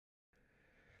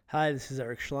Hi, this is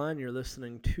Eric Schlein. You're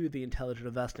listening to the Intelligent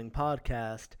Investing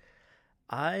Podcast.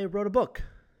 I wrote a book,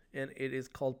 and it is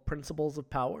called Principles of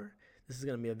Power. This is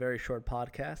going to be a very short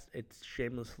podcast. It's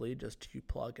shamelessly just to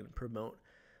plug and promote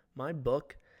my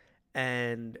book.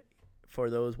 And for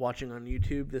those watching on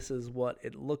YouTube, this is what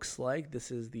it looks like. This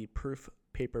is the proof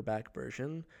paperback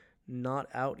version. Not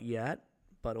out yet,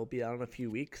 but it'll be out in a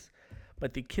few weeks.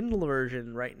 But the Kindle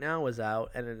version right now is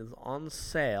out, and it is on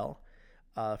sale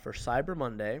for Cyber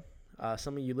Monday.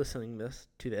 Some of you listening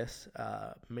to this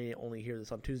may only hear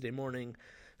this on Tuesday morning,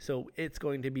 so it's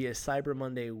going to be a Cyber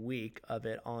Monday week of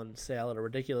it on sale at a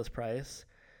ridiculous price.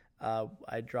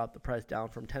 I dropped the price down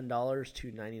from $10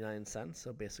 to 99 cents,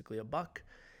 so basically $1.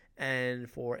 And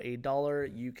for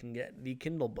 $1, you can get the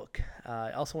Kindle book.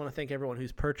 I also want to thank everyone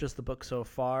who's purchased the book so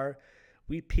far.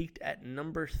 We peaked at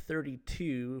number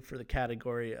 32 for the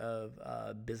category of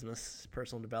business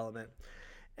personal development.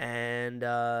 And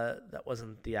that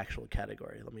wasn't the actual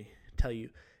category. Let me tell you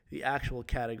the actual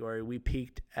category. We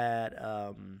peaked at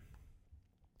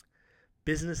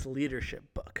business leadership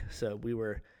book. So we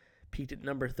were peaked at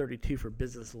number 32 for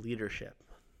business leadership.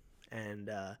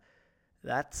 And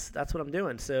that's what I'm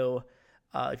doing. So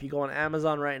if you go on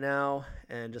Amazon right now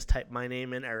and just type my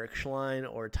name in, Eric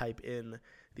Schlein, or type in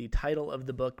the title of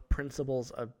the book,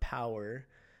 Principles of Power.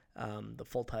 The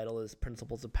full title is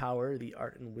Principles of Power, the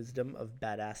Art and Wisdom of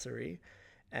Badassery.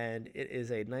 And it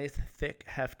is a nice, thick,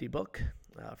 hefty book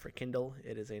for Kindle.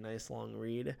 It is a nice, long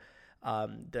read.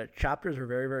 The chapters are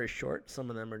very, very short. Some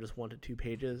of them are just 1 to 2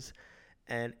 pages.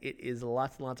 And it is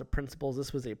lots and lots of principles.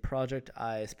 This was a project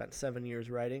I spent 7 years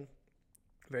writing.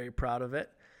 Very proud of it.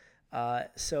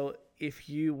 So if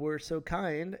you were so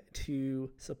kind to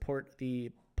support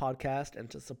the podcast and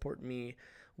to support me,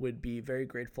 would be very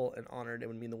grateful and honored. It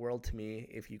would mean the world to me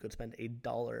if you could spend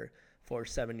 $1 for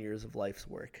 7 years of life's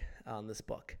work on this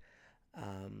book.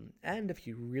 And if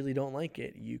you really don't like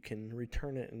it, you can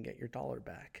return it and get your dollar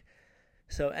back.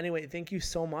 So anyway, thank you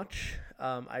so much.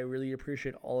 I really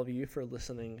appreciate all of you for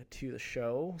listening to the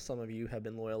show. Some of you have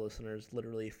been loyal listeners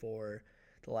literally for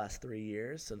the last 3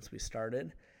 years since we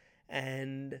started.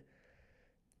 And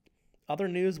other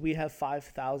news, we have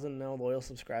 5,000 now loyal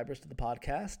subscribers to the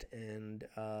podcast and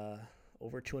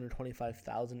over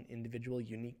 225,000 individual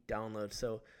unique downloads.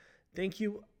 So thank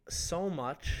you so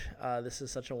much. This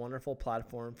is such a wonderful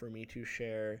platform for me to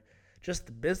share just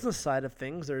the business side of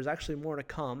things. There's actually more to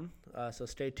come, so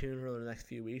stay tuned for the next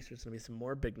few weeks. There's going to be some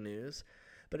more big news.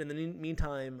 But in the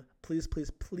meantime, please,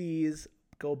 please, please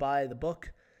go buy the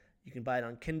book. You can buy it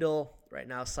on Kindle. Right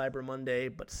now, Cyber Monday,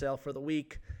 but sale for the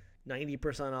week.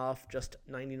 90% off, just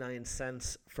 99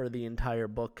 cents for the entire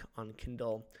book on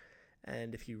Kindle.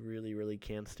 And if you really, really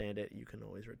can't stand it, you can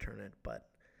always return it. But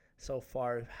so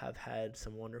far, have had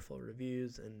some wonderful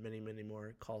reviews and many, many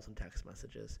more calls and text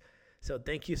messages. So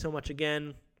thank you so much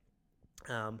again.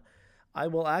 I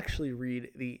will actually read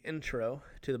the intro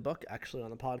to the book actually on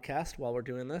the podcast while we're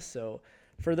doing this. So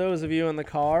for those of you in the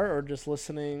car or just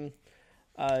listening,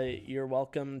 you're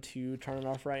welcome to turn it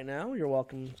off right now. You're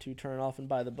welcome to turn it off and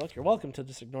buy the book. You're welcome to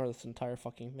just ignore this entire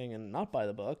fucking thing and not buy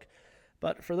the book.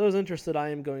 But for those interested, I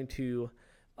am going to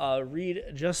read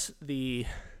just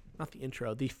not the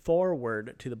intro, the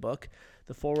foreword to the book.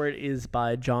 The foreword is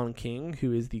by John King,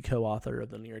 who is the co-author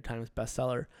of the New York Times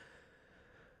bestseller,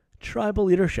 Tribal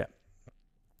Leadership.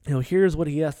 Here's what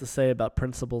he has to say about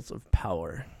Principles of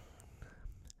Power.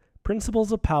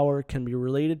 Principles of Power can be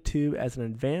related to as an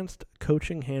advanced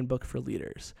coaching handbook for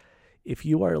leaders. If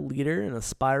you are a leader, an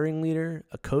aspiring leader,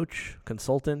 a coach,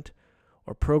 consultant,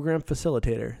 or program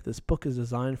facilitator, this book is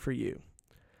designed for you.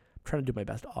 I'm trying to do my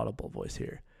best audible voice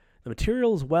here. The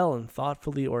material is well and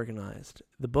thoughtfully organized.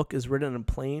 The book is written in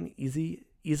plain,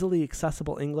 easily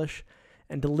accessible English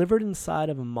and delivered inside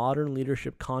of a modern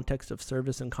leadership context of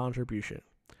service and contribution.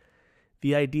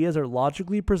 The ideas are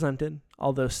logically presented,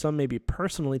 although some may be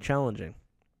personally challenging.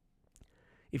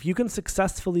 If you can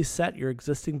successfully set your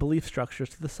existing belief structures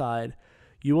to the side,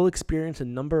 you will experience a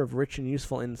number of rich and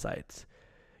useful insights.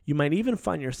 You might even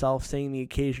find yourself saying the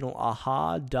occasional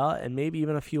aha, duh, and maybe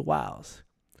even a few wows.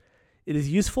 It is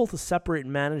useful to separate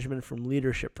management from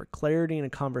leadership for clarity in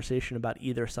a conversation about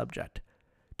either subject.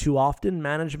 Too often,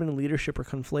 management and leadership are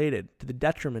conflated, to the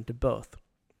detriment of both.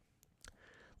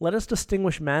 Let us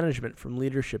distinguish management from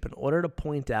leadership in order to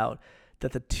point out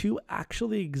that the two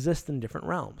actually exist in different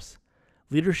realms.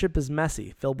 Leadership is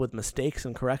messy, filled with mistakes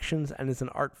and corrections, and is an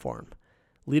art form.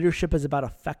 Leadership is about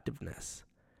effectiveness.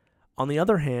 On the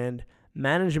other hand,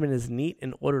 management is neat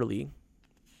and orderly.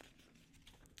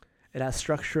 It has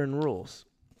structure and rules.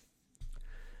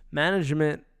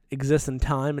 Management exists in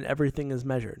time and everything is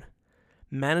measured.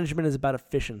 Management is about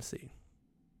efficiency.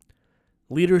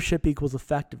 Leadership equals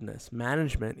effectiveness.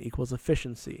 Management equals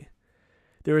efficiency.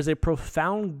 There is a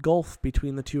profound gulf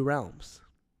between the two realms.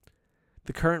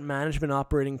 The current management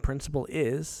operating principle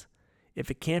is, if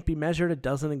it can't be measured, it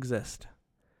doesn't exist.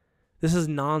 This is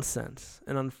nonsense,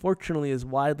 and unfortunately is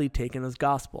widely taken as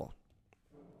gospel.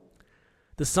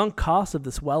 The sunk costs of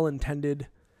this well-intended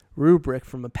rubric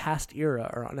from a past era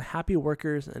are unhappy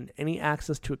workers and any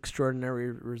access to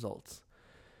extraordinary results.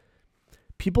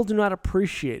 People do not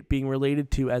appreciate being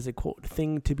related to as a, quote,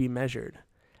 thing to be measured,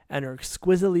 and are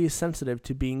exquisitely sensitive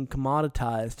to being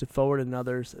commoditized to forward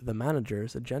another's, the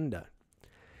manager's, agenda.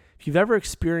 If you've ever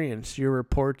experienced your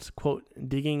reports, quote,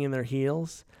 digging in their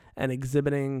heels and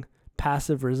exhibiting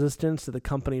passive resistance to the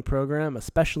company program,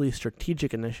 especially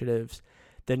strategic initiatives,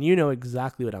 then you know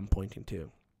exactly what I'm pointing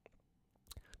to.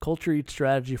 Culture eats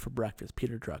strategy for breakfast,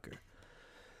 Peter Drucker.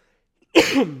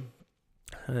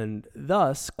 And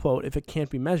thus, quote, if it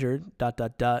can't be measured, ...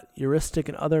 heuristic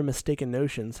and other mistaken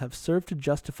notions have served to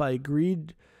justify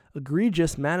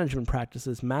egregious management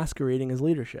practices masquerading as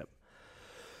leadership.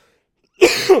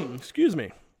 Excuse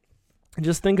me.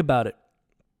 Just think about it.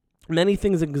 Many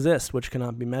things exist which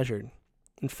cannot be measured.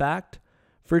 In fact,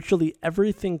 virtually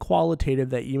everything qualitative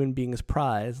that human beings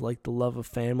prize, like the love of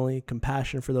family,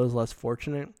 compassion for those less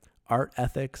fortunate, art,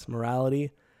 ethics,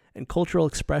 morality, and cultural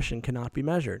expression cannot be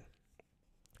measured.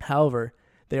 However,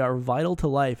 they are vital to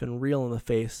life and real in the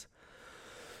face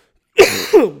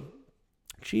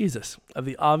of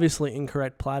the obviously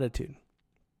incorrect platitude.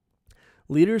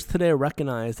 Leaders today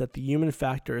recognize that the human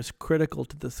factor is critical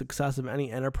to the success of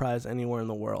any enterprise anywhere in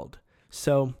the world.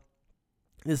 So,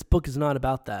 this book is not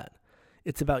about that.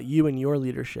 It's about you and your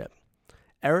leadership.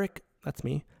 Eric, that's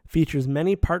me, features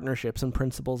many partnerships and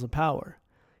principles of power.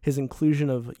 His inclusion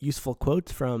of useful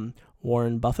quotes from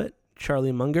Warren Buffett,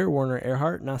 Charlie Munger, Werner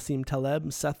Erhard, Nassim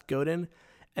Taleb, Seth Godin,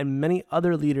 and many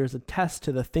other leaders attest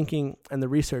to the thinking and the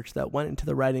research that went into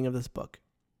the writing of this book.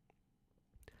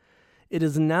 It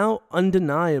is now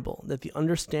undeniable that the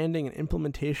understanding and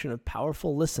implementation of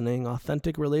powerful listening,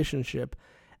 authentic relationship,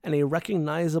 and a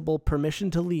recognizable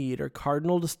permission to lead are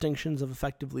cardinal distinctions of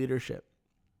effective leadership.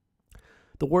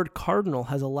 The word cardinal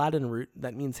has a Latin root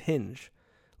that means hinge,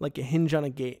 like a hinge on a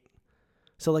gate.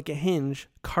 So like a hinge,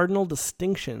 cardinal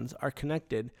distinctions are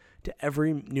connected to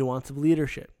every nuance of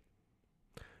leadership.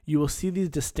 You will see these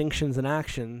distinctions in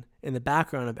action in the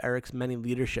background of Eric's many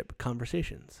leadership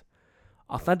conversations.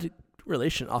 Authentic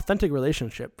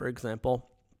relationship, for example,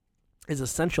 is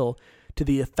essential to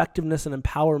the effectiveness and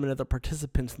empowerment of the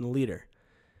participants in the leader.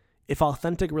 If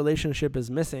authentic relationship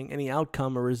is missing, any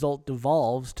outcome or result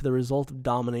devolves to the result of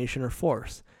domination or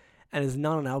force, and is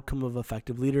not an outcome of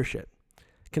effective leadership.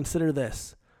 Consider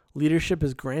this. Leadership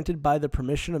is granted by the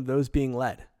permission of those being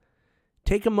led.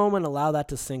 Take a moment and allow that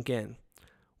to sink in.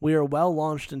 We are well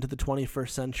launched into the 21st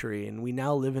century, and we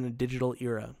now live in a digital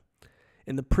era.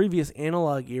 In the previous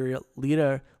analog era,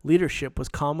 leadership was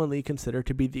commonly considered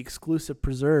to be the exclusive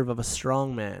preserve of a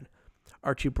strong man.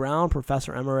 Archie Brown,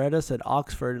 professor emeritus at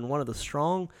Oxford and one of the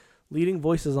strong leading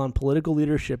voices on political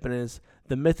leadership in his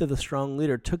The Myth of the Strong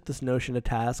Leader, took this notion to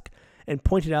task and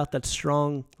pointed out that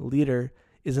strong leader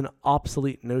is an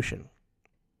obsolete notion.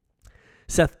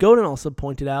 Seth Godin also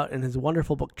pointed out in his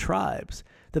wonderful book Tribes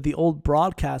that the old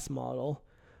broadcast model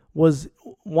was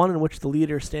one in which the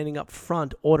leader standing up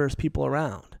front orders people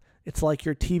around. It's like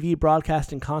your TV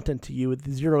broadcasting content to you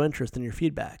with zero interest in your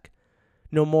feedback.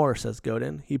 No more, says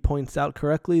Godin. He points out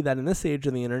correctly that in this age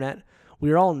of the internet,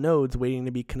 we are all nodes waiting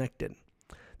to be connected.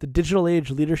 The digital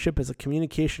age leadership is a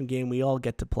communication game we all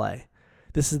get to play.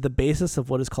 This is the basis of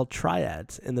what is called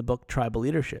triads in the book Tribal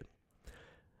Leadership.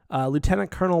 Lieutenant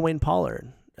Colonel Wayne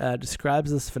Pollard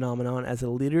describes this phenomenon as a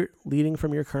leader leading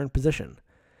from your current position.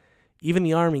 Even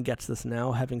the Army gets this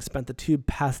now, having spent the 2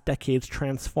 past decades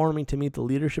transforming to meet the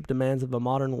leadership demands of a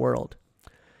modern world.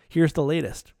 Here's the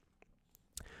latest.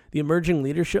 The emerging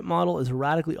leadership model is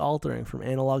radically altering from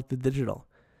analog to digital.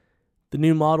 The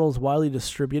new model is widely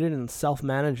distributed and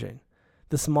self-managing.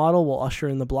 This model will usher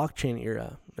in the blockchain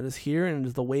era. It is here and it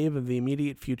is the wave of the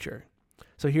immediate future.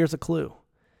 So here's a clue.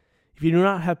 If you do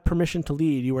not have permission to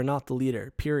lead, you are not the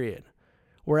leader, period.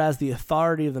 Whereas the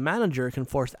authority of the manager can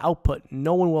force output,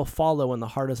 no one will follow when the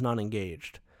heart is not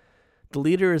engaged. The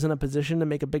leader is in a position to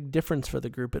make a big difference for the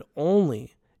group, but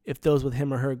only if those with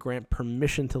him or her grant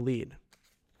permission to lead.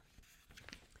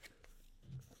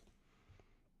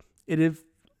 If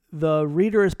the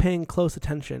reader is paying close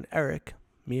attention, Eric,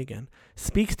 me again,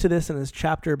 speaks to this in his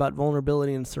chapter about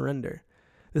vulnerability and surrender.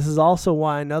 This is also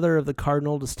why another of the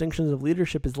cardinal distinctions of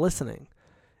leadership is listening.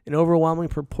 An overwhelming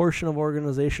proportion of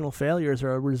organizational failures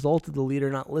are a result of the leader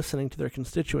not listening to their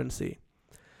constituency.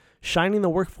 Shining the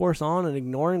workforce on and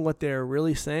ignoring what they're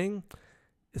really saying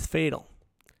is fatal.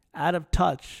 Out of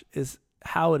touch is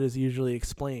how it is usually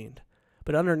explained.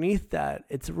 But underneath that,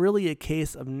 it's really a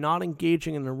case of not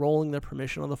engaging and enrolling the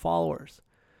permission of the followers.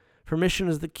 Permission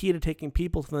is the key to taking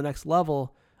people to the next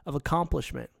level of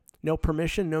accomplishment. No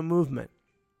permission, no movement.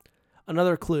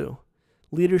 Another clue.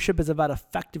 Leadership is about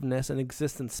effectiveness and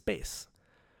exists in space.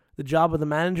 The job of the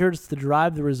manager is to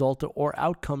drive the result or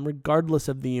outcome regardless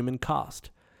of the human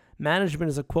cost. Management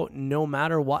is a, quote, no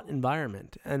matter what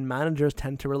environment, and managers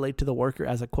tend to relate to the worker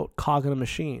as a, quote, cog in a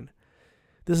machine.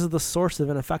 This is the source of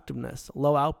ineffectiveness,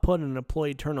 low output, and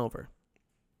employee turnover.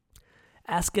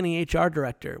 Ask any HR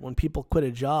director, when people quit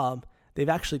a job, they've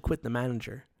actually quit the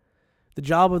manager. The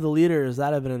job of the leader is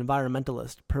that of an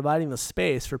environmentalist, providing the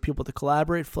space for people to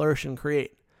collaborate, flourish, and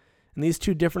create. In these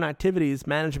two different activities,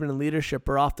 management and leadership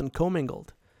are often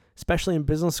commingled, especially in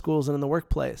business schools and in the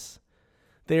workplace.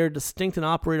 They are distinct and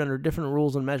operate under different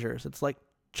rules and measures. It's like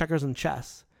checkers and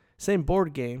chess. Same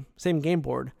game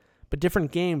board, but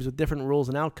different games with different rules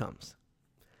and outcomes.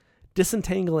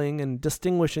 Disentangling and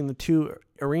distinguishing the two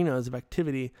arenas of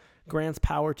activity grants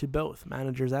power to both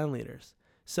managers and leaders.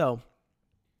 So,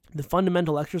 the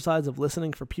fundamental exercise of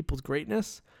listening for people's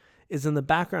greatness is in the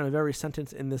background of every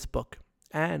sentence in this book,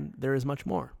 and there is much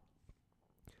more.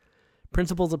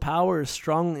 Principles of Power is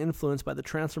strongly influenced by the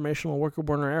transformational work of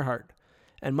Werner Erhard,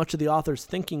 and much of the author's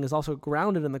thinking is also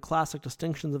grounded in the classic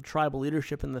distinctions of tribal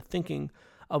leadership and the thinking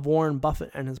of Warren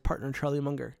Buffett and his partner Charlie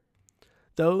Munger.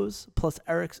 Those, plus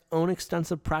Eric's own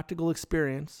extensive practical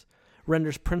experience,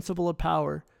 renders Principles of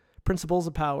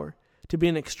Power to be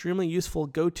an extremely useful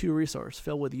go-to resource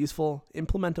filled with useful,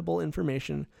 implementable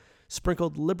information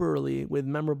sprinkled liberally with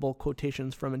memorable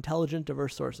quotations from intelligent,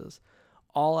 diverse sources,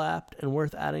 all apt and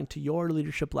worth adding to your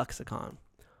leadership lexicon.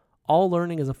 All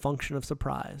learning is a function of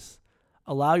surprise.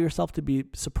 Allow yourself to be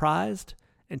surprised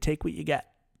and take what you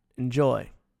get. Enjoy.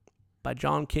 By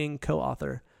John King,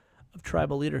 co-author of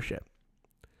Tribal Leadership.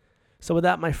 So with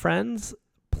that, my friends,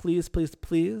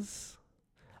 please,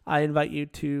 I invite you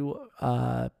to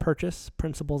purchase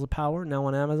Principles of Power, now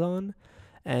on Amazon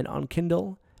and on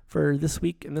Kindle for this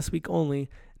week and this week only,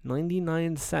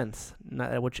 99 cents,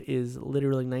 which is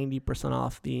literally 90%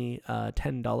 off the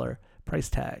 $10 price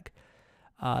tag.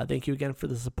 Thank you again for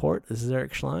the support. This is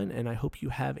Eric Schlein, and I hope you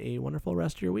have a wonderful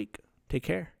rest of your week. Take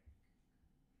care.